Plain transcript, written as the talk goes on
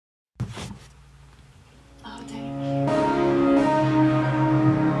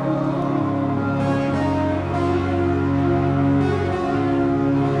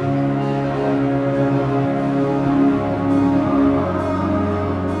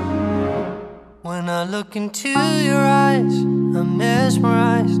I look into your eyes, I'm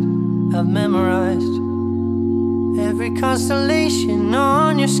mesmerized, I've memorized every constellation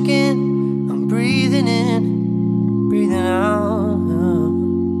on your skin. I'm breathing in, breathing out.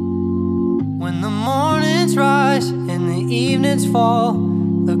 When the mornings rise and the evenings fall,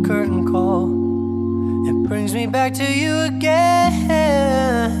 the curtain call, it brings me back to you again.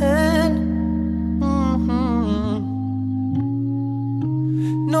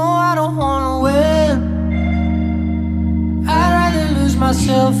 No, I don't wanna win. I'd rather lose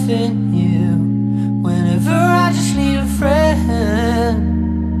myself in you. Whenever I just need a friend,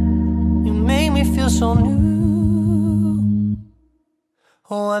 you make me feel so new.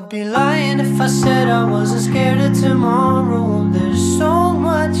 Oh, I'd be lying if I said I wasn't scared of tomorrow. There's so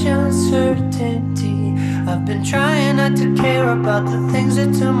much uncertainty. I've been trying not to care about the things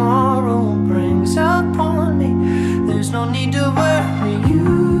that tomorrow brings upon me. There's no need to worry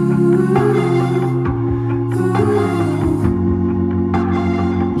you.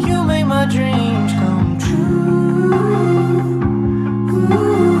 You make my dreams come true.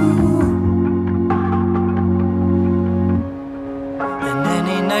 And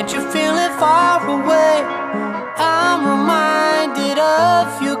any night you're feeling far away, I'm reminded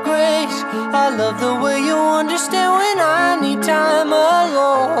of your grace. I love the way you understand when I need time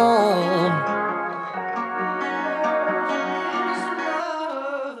alone.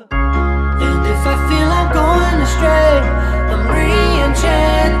 And if I feel I'm going astray, I'm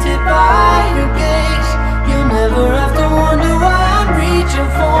re-enchanted by your gaze. You'll never have to wonder why I'm reaching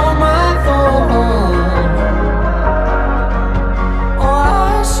for my phone. Oh,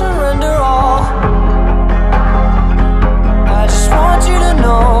 I surrender all. I just want you to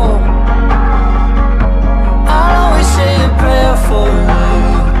know I'll always say a prayer for you.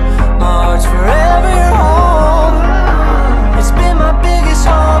 My heart's forever your home. It's been my biggest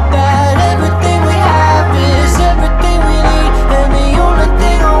hope that everything we have is everything we need. And the only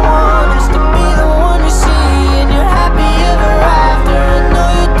thing I want is to be the one you see, and you're happy ever after. I know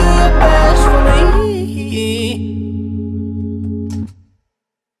you do your best for me.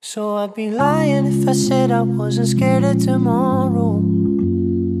 So I'd be lying if I said I wasn't scared of tomorrow.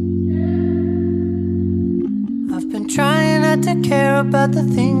 I've been trying not to care about the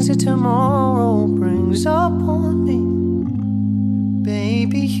things that tomorrow brings up on me.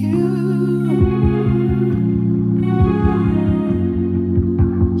 Baby,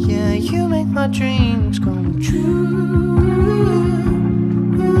 yeah, you make my dreams come true.